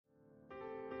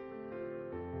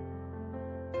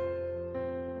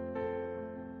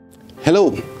Hello,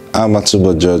 I'm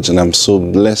Atubo George, and I'm so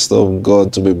blessed of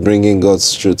God to be bringing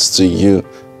God's truths to you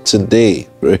today.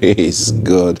 Praise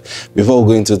God. Before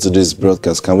we go into today's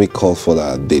broadcast, can we call for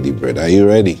our daily bread? Are you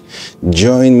ready?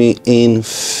 Join me in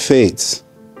faith,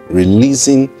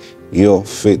 releasing your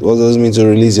faith. What does it mean to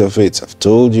release your faith? I've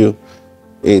told you,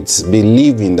 it's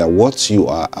believing that what you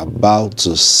are about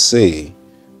to say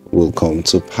will come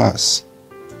to pass.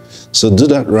 So do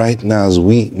that right now as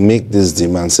we make this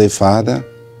demand. Say, Father,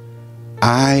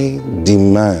 I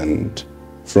demand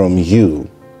from you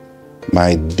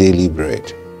my daily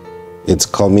bread. It's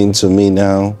coming to me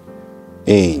now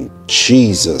in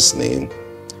Jesus' name.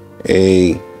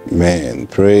 Amen.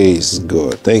 Praise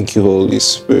God. Thank you, Holy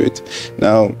Spirit.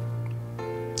 Now,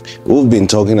 we've been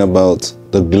talking about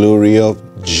the glory of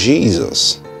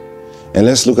Jesus. And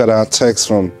let's look at our text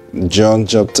from John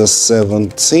chapter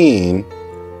 17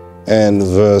 and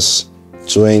verse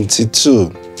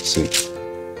 22. See.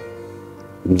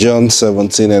 John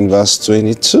 17 and verse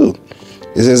 22.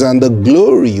 It says, and the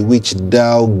glory which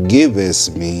thou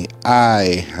gavest me,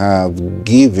 I have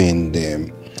given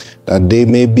them, that they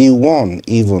may be one,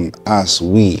 even as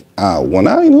we are one.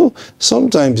 I know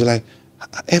sometimes you're like,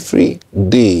 every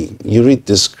day you read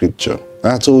the scripture.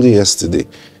 I told you yesterday,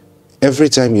 every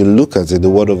time you look at it, the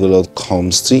word of the Lord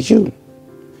comes to you.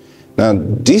 Now,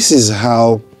 this is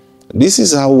how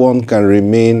one can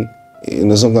remain.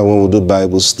 Sometimes when we do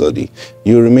Bible study,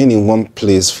 you remain in one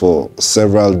place for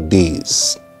several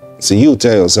days. So you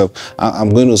tell yourself, I'm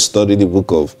going to study the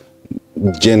book of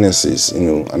Genesis,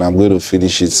 and I'm going to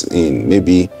finish it in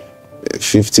maybe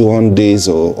 51 days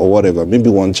or whatever, maybe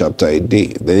one chapter a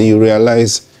day. Then you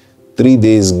realize 3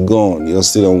 days gone, you're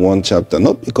still on one chapter.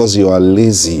 Not because you are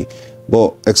lazy,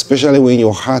 but especially when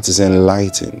your heart is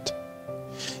enlightened.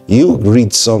 You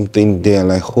read something there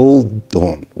like, hold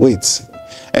on, wait.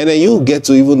 And then you get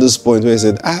to even this point where you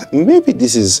said, maybe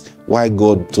this is why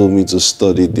God told me to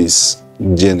study this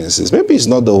Genesis. Maybe it's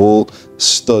not the whole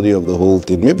study of the whole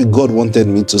thing. Maybe God wanted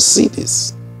me to see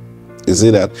this. You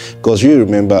see that? Because you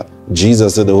remember,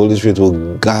 Jesus said the Holy Spirit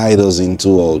will guide us into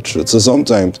all truth. So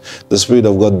sometimes the Spirit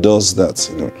of God does that.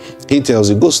 He tells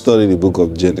you, go study the book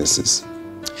of Genesis.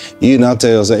 You now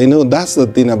tell yourself, that's the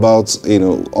thing about,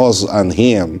 us and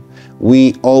Him.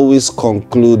 We always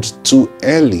conclude too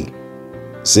early.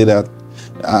 See that?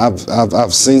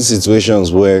 I've seen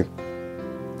situations where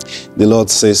the Lord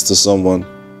says to someone,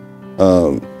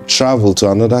 travel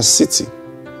to another city.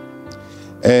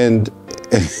 And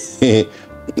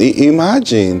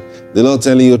imagine the Lord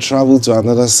telling you, travel to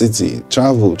another city,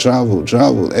 travel.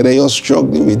 And then you're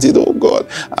struggling with it. Oh God,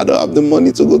 I don't have the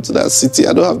money to go to that city.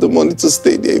 I don't have the money to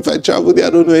stay there. If I travel there, I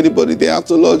don't know anybody. They have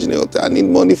to lodge in a hotel. I need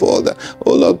money for all that.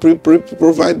 Oh Lord,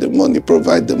 provide the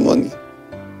money.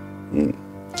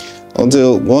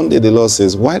 Until one day the Lord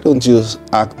says, why don't you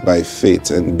act by faith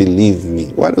and believe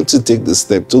me? Why don't you take the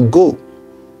step to go?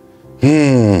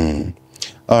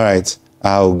 All right,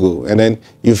 I'll go. And then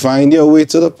you find your way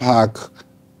to the park.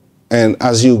 And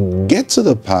as you get to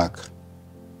the park,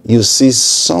 you see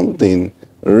something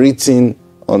written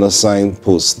on a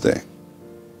signpost there.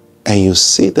 And you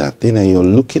see that thing and you're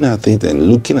looking at it and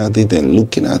looking at it and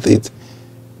looking at it.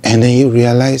 And then you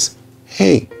realize,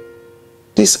 hey,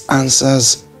 this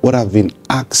answers what I've been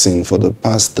asking for the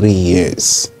past 3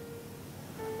 years.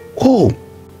 Oh,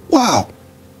 wow.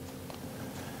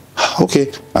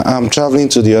 Okay, I'm traveling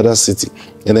to the other city.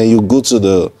 And then you go to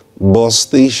the bus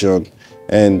station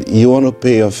and you want to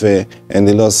pay your fare. And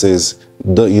the Lord says,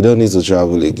 you don't need to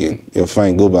travel again. You're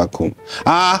fine, go back home.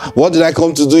 What did I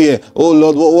come to do here? Oh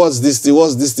Lord, what's this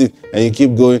thing? And you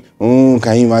keep going,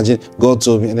 can you imagine? God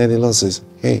told me. And then the Lord says,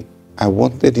 hey, I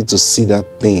wanted you to see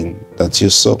that thing that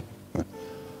you saw.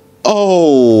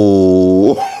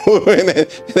 Oh, and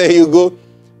then you go,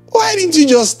 why didn't you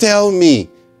just tell me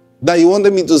that you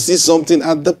wanted me to see something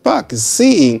at the park?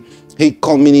 Seeing, He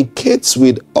communicates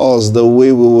with us the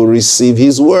way we will receive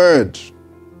His word.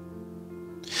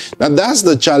 Now that's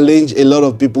the challenge a lot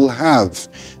of people have.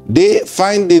 They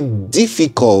find it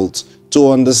difficult to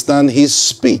understand His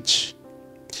speech.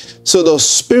 So the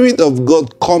Spirit of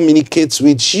God communicates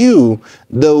with you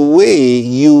the way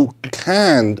you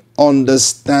can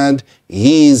understand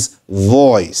His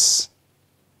voice.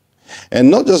 And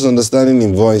not just understanding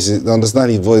His voice in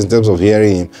terms of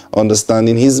hearing Him,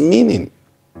 understanding His meaning.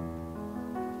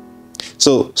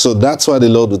 So that's why the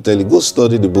Lord will tell you, go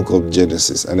study the book of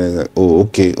Genesis. And then, oh,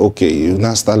 okay. You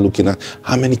now start looking at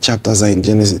how many chapters are in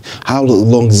Genesis. How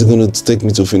long is it going to take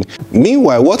me to finish?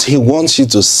 Meanwhile, what he wants you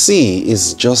to see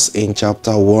is just in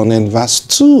chapter 1 and verse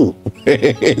 2.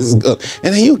 Praise God.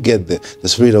 And then you get there. The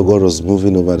Spirit of God was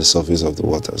moving over the surface of the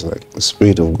waters. Like the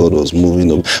Spirit of God was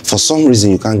moving over. For some reason,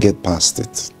 you can't get past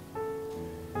it.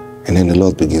 And then the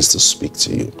Lord begins to speak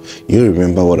to you. You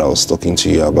remember what I was talking to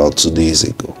you about 2 days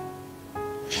ago.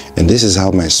 And this is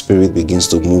how my spirit begins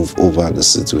to move over the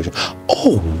situation.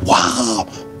 Oh,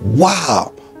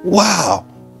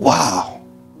 wow.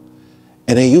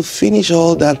 And then you finish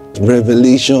all that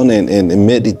revelation and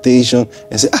meditation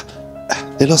and say,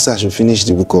 the Lord said I should finish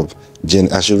the book of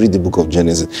Genesis. I should read the book of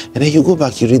Genesis. And then you go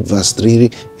back, you read verse 3,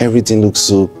 everything looks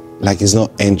so like it's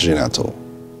not entering at all.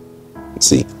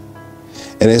 See?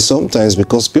 And then sometimes,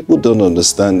 because people don't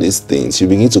understand these things, you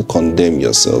begin to condemn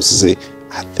yourself. To say,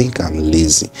 I think I'm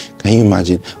lazy. Can you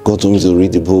imagine? God told me to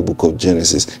read the whole book of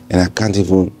Genesis and I can't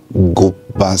even go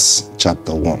past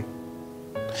chapter 1.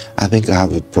 I think I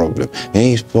have a problem. And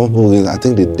his problem is, I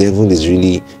think the devil is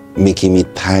really making me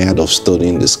tired of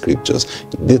studying the scriptures.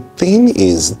 The thing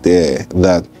is there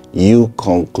that you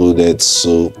concluded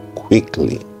so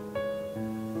quickly.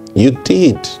 You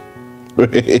did.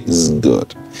 Praise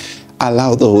God.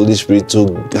 Allow the Holy Spirit to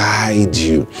guide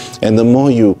you. And the more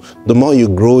you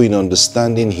grow in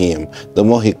understanding him, the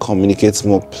more he communicates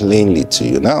more plainly to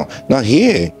you. Now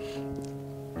here,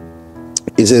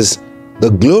 it says,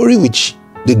 the glory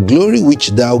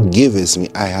which thou givest me,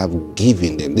 I have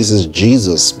given them. This is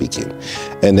Jesus speaking.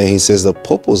 And then he says the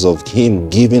purpose of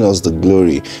him giving us the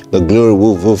glory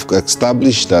we've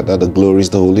established that the glory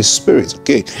is the Holy Spirit.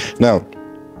 Okay. Now,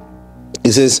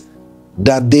 it says,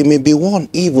 that they may be one,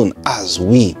 even as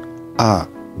we are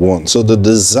one. So the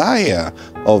desire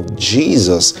of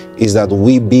Jesus is that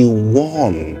we be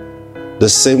one, the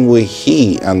same way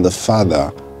he and the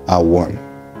Father are one.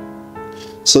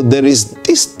 So there is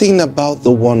this thing about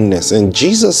the oneness, and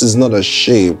Jesus is not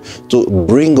ashamed to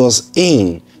bring us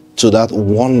in to that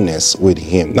oneness with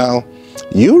him. Now,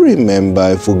 you remember,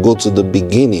 if we go to the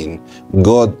beginning,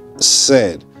 God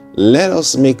said, let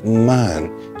us make man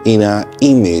in our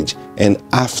image and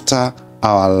after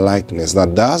our likeness. Now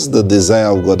that's the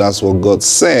desire of God. That's what God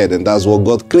said, and that's what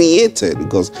God created,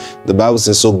 because the Bible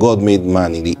says, so God made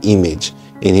man in the image,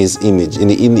 in his image, in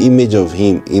the image of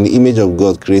him, in the image of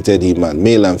God created he man,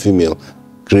 male and female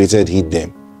created he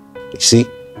them. You see,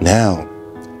 now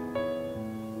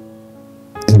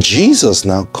Jesus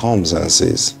now comes and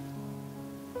says,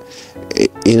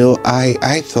 you know,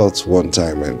 I thought one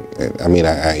time,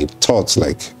 I taught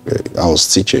like I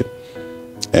was teaching,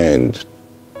 and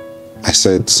I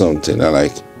said something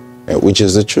which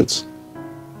is the truth.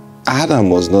 Adam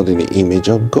was not in the image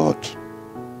of God.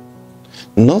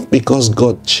 Not because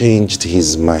God changed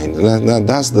his mind. Now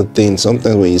that's the thing.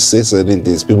 Sometimes when you say certain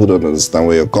things, people don't understand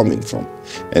where you're coming from.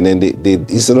 And then they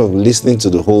instead of listening to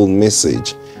the whole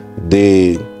message,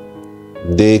 they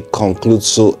conclude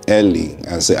so early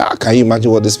and say, can you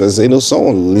imagine what this person said? You know,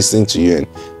 someone listening to you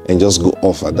and just go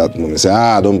off at that moment. Say,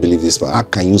 I don't believe this, but how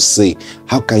can you say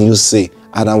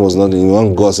Adam was not in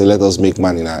one? God said, let us make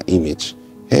man in our image.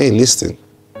 Hey, listen.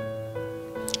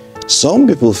 Some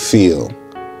people feel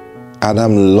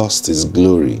Adam lost his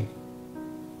glory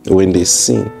when they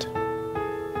sinned.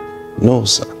 No,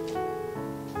 sir.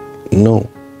 No.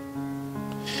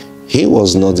 He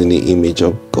was not in the image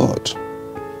of God.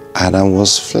 Adam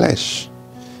was flesh.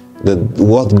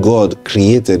 What God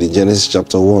created in Genesis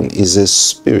chapter 1 is a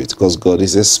spirit, because God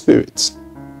is a spirit.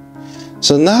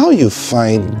 So now you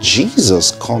find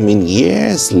Jesus coming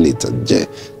years later,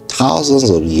 thousands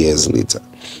of years later,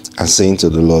 and saying to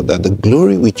the Lord that the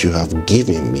glory which you have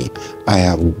given me, I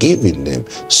have given them,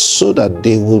 so that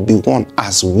they will be one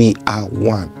as we are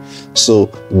one.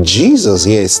 So Jesus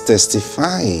here is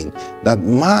testifying that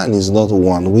man is not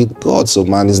one with God. So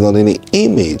man is not in the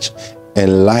image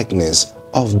and likeness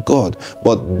of God.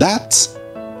 But that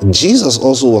Jesus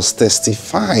also was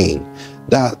testifying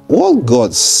that what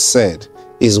God said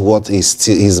is what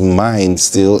his mind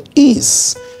still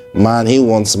is. Man, he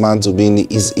wants man to be in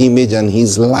his image and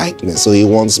his likeness. So he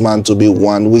wants man to be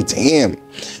one with him.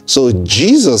 So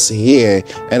Jesus here,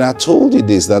 and I told you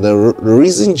this, that the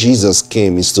reason Jesus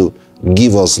came is to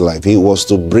give us life. He was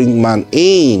to bring man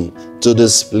in to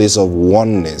this place of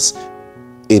oneness,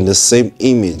 in the same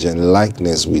image and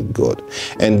likeness with God.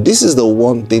 And this is the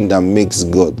one thing that makes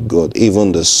God God,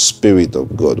 even the Spirit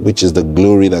of God, which is the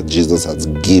glory that Jesus has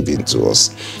given to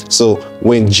us. So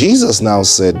when Jesus now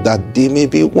said that they may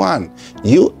be one,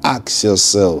 you ask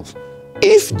yourself,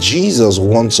 if Jesus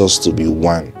wants us to be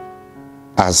one,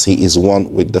 as he is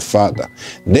one with the Father.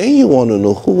 Then you want to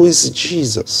know, who is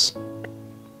Jesus?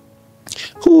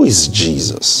 Who is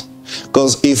Jesus?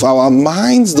 Because if our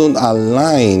minds don't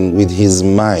align with his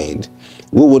mind,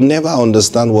 we will never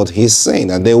understand what he's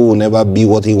saying, and then we will never be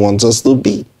what he wants us to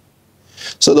be.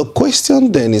 So the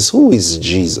question then is, who is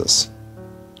Jesus?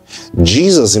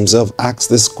 Jesus himself asked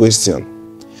this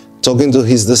question, talking to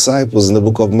his disciples in the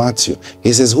book of Matthew.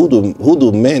 He says, who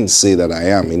do men say that I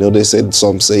am? You know, they said,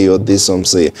 some say you're this, some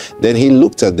say. Then he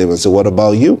looked at them and said, what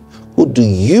about you? Who do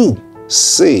you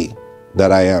say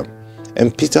that I am?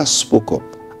 And Peter spoke up.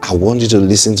 I want you to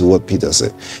listen to what Peter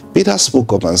said. Peter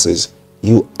spoke up and says,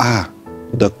 you are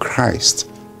the Christ,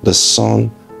 the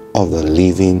Son of the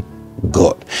living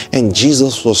God. And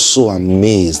Jesus was so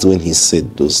amazed when he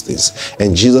said those things.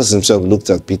 And Jesus himself looked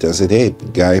at Peter and said, hey,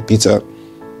 guy, Peter,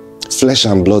 flesh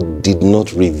and blood did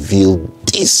not reveal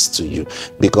this to you.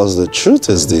 Because the truth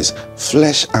is this,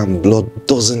 flesh and blood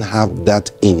doesn't have that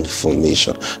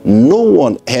information. No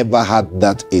one ever had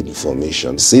that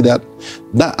information. See that?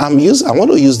 I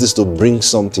want to use this to bring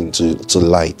something to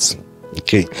light.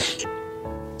 Okay.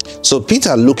 So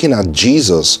Peter, looking at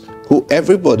Jesus, who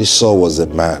everybody saw was a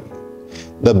man,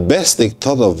 the best they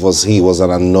thought of was he was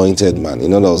an anointed man.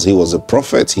 In other words, he was a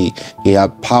prophet. He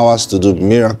had powers to do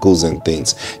miracles and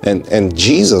things. And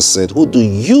Jesus said, who do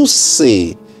you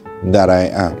say that I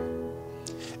am?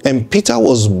 And Peter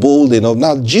was bold enough.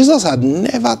 Now, Jesus had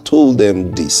never told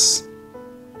them this.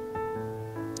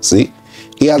 See?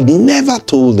 He had never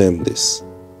told them this.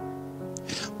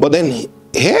 But then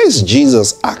here's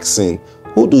Jesus asking,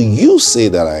 who do you say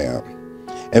that I am?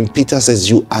 And Peter says,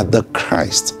 you are the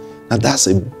Christ. Now that's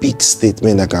a big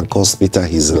statement that can cost Peter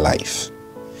his life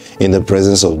in the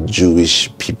presence of Jewish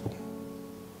people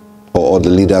or the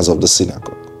leaders of the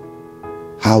synagogue.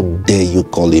 How dare you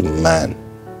call a man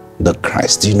the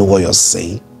Christ? Do you know what you're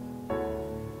saying?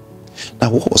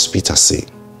 Now what was Peter saying?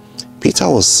 Peter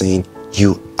was saying,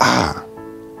 you are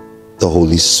the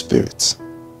Holy Spirit.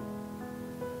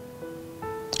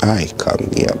 That's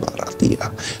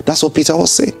what Peter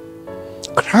was saying.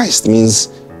 Christ means,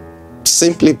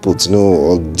 simply put, you know,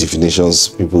 all definitions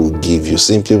people will give you.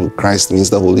 Simply, Christ means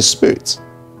the Holy Spirit.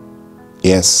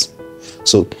 Yes.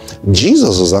 So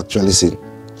Jesus was actually saying,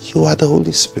 you are the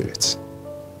Holy Spirit.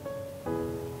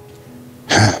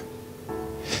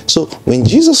 So when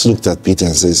Jesus looked at Peter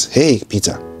and says, hey,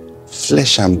 Peter,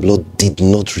 flesh and blood did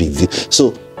not reveal.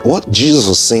 So what Jesus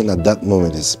was saying at that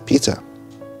moment is, Peter,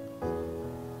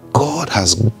 God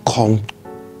has come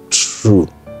true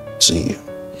to you.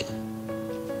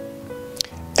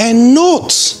 And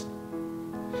note,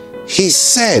 he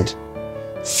said,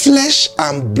 flesh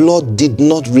and blood did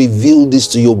not reveal this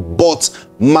to you, but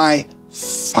my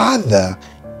Father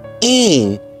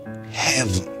in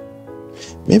heaven.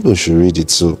 Maybe we should read it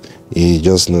so you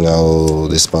just know that, oh,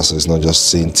 this pastor is not just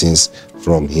saying things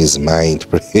from his mind.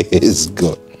 Praise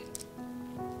God.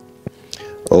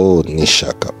 Oh,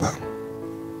 Nishakaba.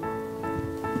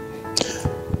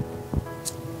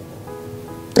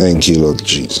 Thank you, Lord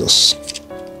Jesus.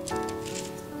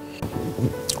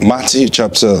 Matthew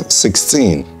chapter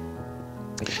 16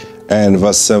 and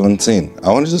verse 17.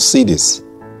 I want you to see this.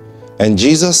 And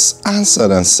Jesus answered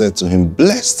and said to him,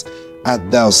 blessed art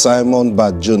thou, Simon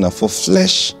Bar-Jonah, for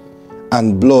flesh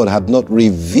and blood had not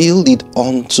revealed it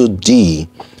unto thee,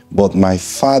 but my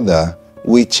Father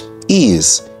which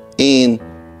is in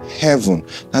heaven.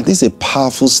 Now this is a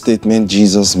powerful statement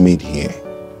Jesus made here.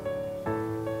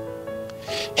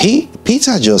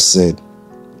 Peter just said,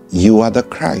 you are the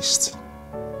Christ,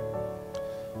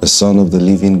 the Son of the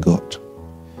living God.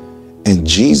 And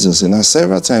Jesus, and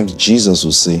several times Jesus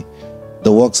will say,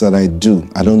 the works that I do,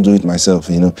 I don't do it myself,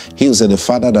 you know. He will say, the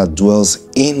Father that dwells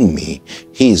in me,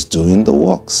 he is doing the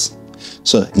works.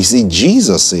 So you see,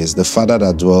 Jesus says, the Father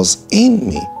that dwells in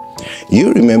me.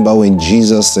 You remember when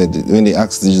Jesus said, when they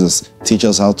asked Jesus, teach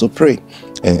us how to pray.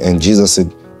 And Jesus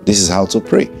said, this is how to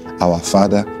pray. Our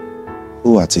Father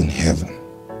who art in heaven.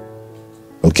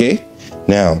 Okay?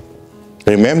 Now,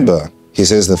 remember, he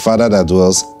says, the Father that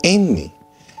dwells in me.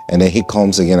 And then he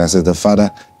comes again and says, the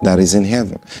Father that is in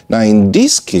heaven. Now, in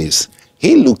this case,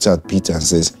 he looked at Peter and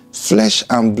says, flesh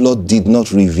and blood did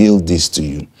not reveal this to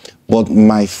you, but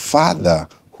my Father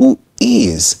who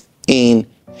is in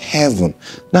heaven.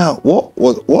 Now,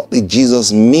 what did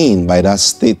Jesus mean by that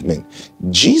statement?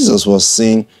 Jesus was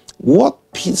saying, what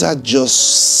Peter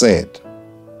just said,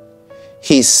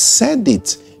 he said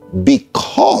it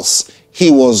because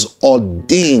he was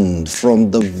ordained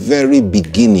from the very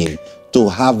beginning to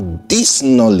have this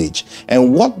knowledge.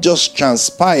 And what just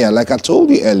transpired, like I told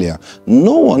you earlier,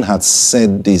 no one had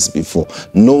said this before.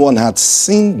 No one had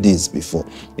seen this before.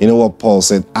 You know what Paul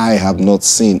said? I have not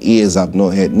seen, ears have not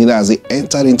heard, neither has it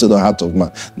entered into the heart of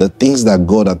man, the things that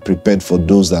God had prepared for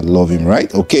those that love him,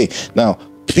 right? Okay, now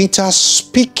Peter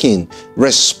speaking,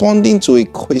 responding to a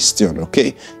question,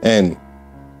 okay? And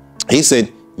he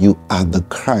said, you are the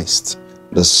Christ,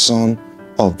 the Son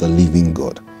of the living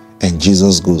God. And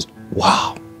Jesus goes,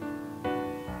 wow.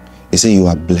 He said, you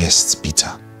are blessed,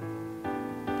 Peter,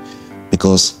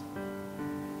 because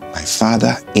my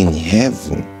Father in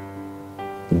heaven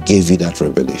gave you that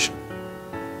revelation.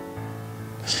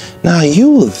 Now you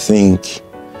will think,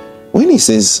 when he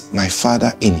says, my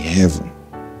Father in heaven,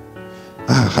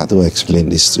 how do I explain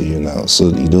this to you now? So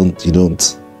you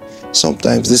don't,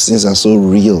 sometimes these things are so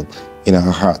real in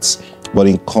our hearts, but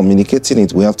in communicating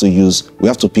it, we have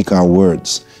to pick our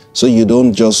words. So you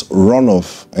don't just run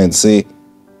off and say,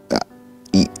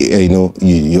 you know,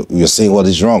 you're saying what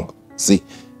is wrong. See,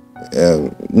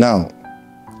 now,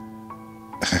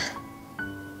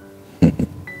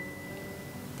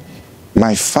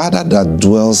 my Father that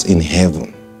dwells in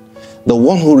heaven, the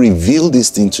one who revealed this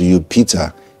thing to you,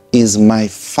 Peter, is my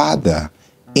Father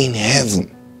in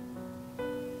heaven.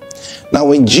 Now,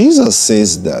 when Jesus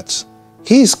says that,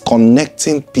 he is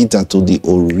connecting Peter to the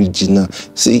original.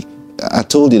 See, I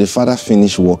told you the Father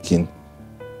finished working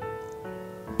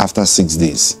after 6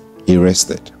 days. He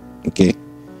rested, okay?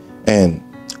 And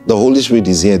the Holy Spirit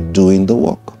is here doing the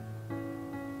work.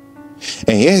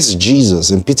 And here's Jesus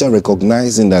and Peter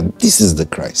recognizing that this is the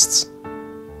Christ.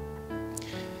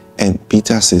 And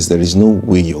Peter says, there is no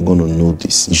way you're going to know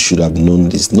this. You should have known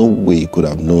this. No way you could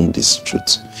have known this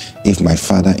truth if my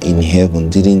Father in heaven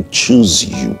didn't choose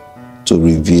you to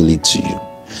reveal it to you.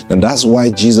 And that's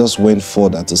why Jesus went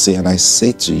further to say, and I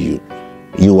say to you,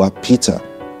 you are Peter,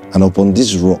 and upon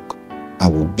this rock I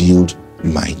will build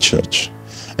my church.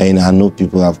 And I know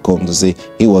people have come to say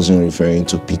he wasn't referring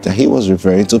to Peter. He was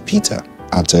referring to Peter.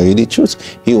 I'll tell you the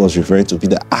truth. He was referring to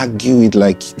Peter. Argue it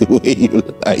like the way you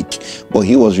like. But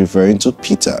he was referring to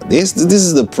Peter. This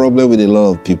is the problem with a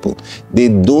lot of people. They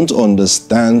don't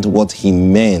understand what he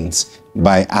meant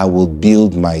by I will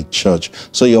build my church.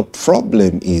 So your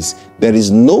problem is there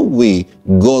is no way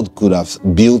God could have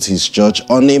built his church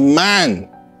on a man.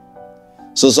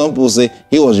 So some people say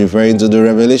he was referring to the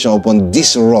revelation upon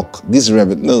this rock.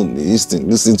 No,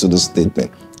 listen to the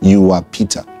statement. You are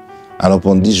Peter, and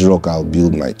upon this rock I'll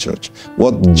build my church.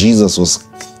 What Jesus was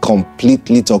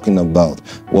completely talking about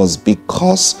was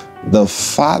because the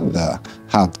Father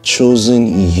had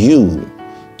chosen you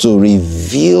to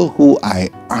reveal who I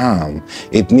am.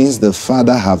 It means the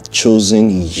Father have chosen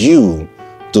you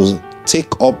to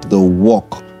take up the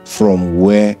work from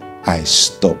where I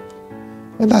stop.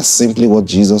 And that's simply what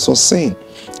Jesus was saying.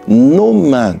 No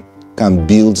man can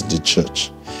build the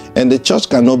church. And the church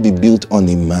cannot be built on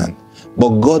a man.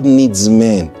 But God needs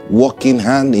men working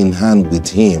hand in hand with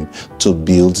him to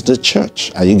build the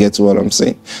church. Are you getting what I'm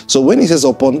saying? So when he says,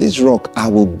 upon this rock, I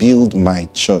will build my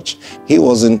church. You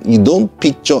don't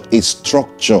picture a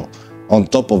structure on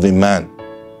top of a man.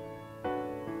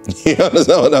 You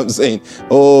understand what I'm saying?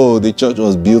 Oh, the church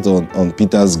was built on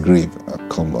Peter's grave. Oh,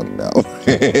 come on now.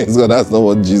 So that's not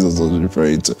what Jesus was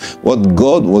referring to.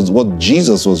 What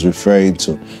Jesus was referring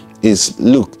to is,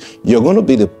 look, you're going to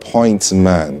be the point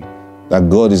man that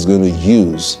God is going to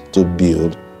use to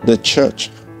build the church.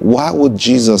 Why would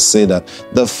Jesus say that?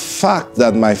 The fact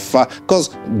that my Father,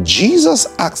 because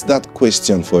Jesus asked that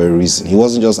question for a reason. He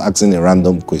wasn't just asking a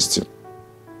random question.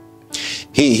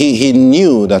 He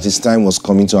knew that his time was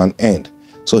coming to an end.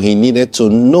 So he needed to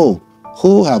know,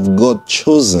 who have God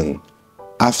chosen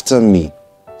after me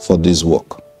for this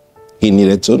work? He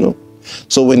needed to know.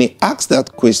 So when he asked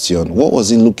that question, what was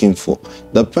he looking for?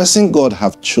 The person God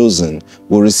have chosen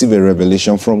will receive a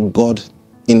revelation from God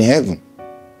in heaven.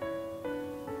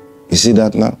 You see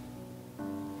that now?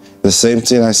 The same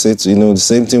thing I said to, the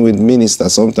same thing with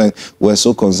ministers. Sometimes we're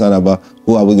so concerned about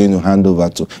who are we going to hand over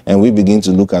to. And we begin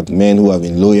to look at men who have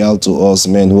been loyal to us,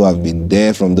 men who have been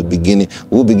there from the beginning.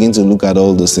 We'll begin to look at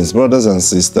all those things. Brothers and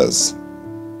sisters,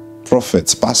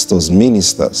 prophets, pastors,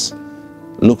 ministers,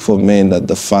 look for men that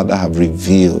the Father have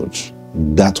revealed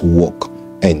that work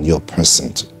and your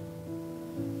person to.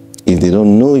 If they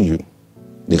don't know you,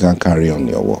 they can't carry on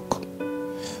your work.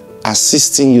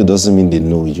 Assisting you doesn't mean they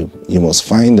know you. You must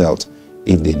find out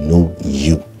if they know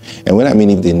you. And when I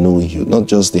mean if they know you, not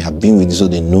just they have been with you so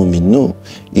they know me, no.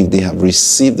 If they have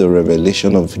received the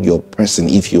revelation of your person,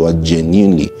 if you are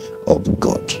genuinely of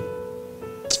God.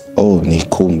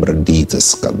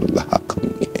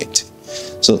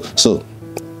 So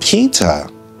Peter,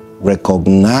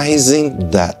 recognizing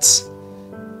that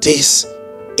this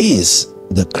is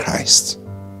the Christ,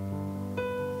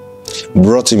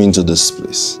 brought him into this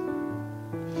place.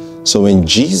 So when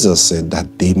Jesus said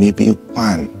that they may be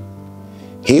one,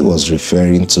 he was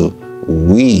referring to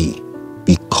we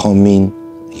becoming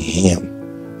him.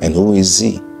 And who is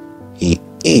he? He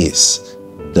is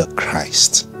the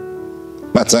Christ.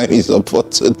 My time is up for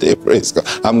today, praise God.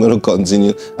 I'm going to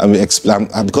continue. I mean, explain,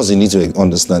 because you need to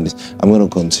understand this. I'm going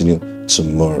to continue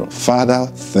tomorrow. Father,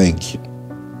 thank you.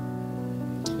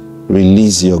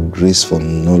 Release your grace for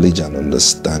knowledge and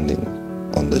understanding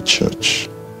on the church.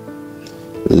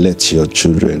 Let your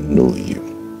children know you.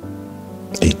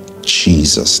 In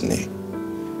Jesus' name.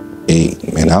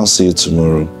 Amen. I'll see you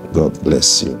tomorrow. God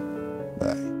bless you.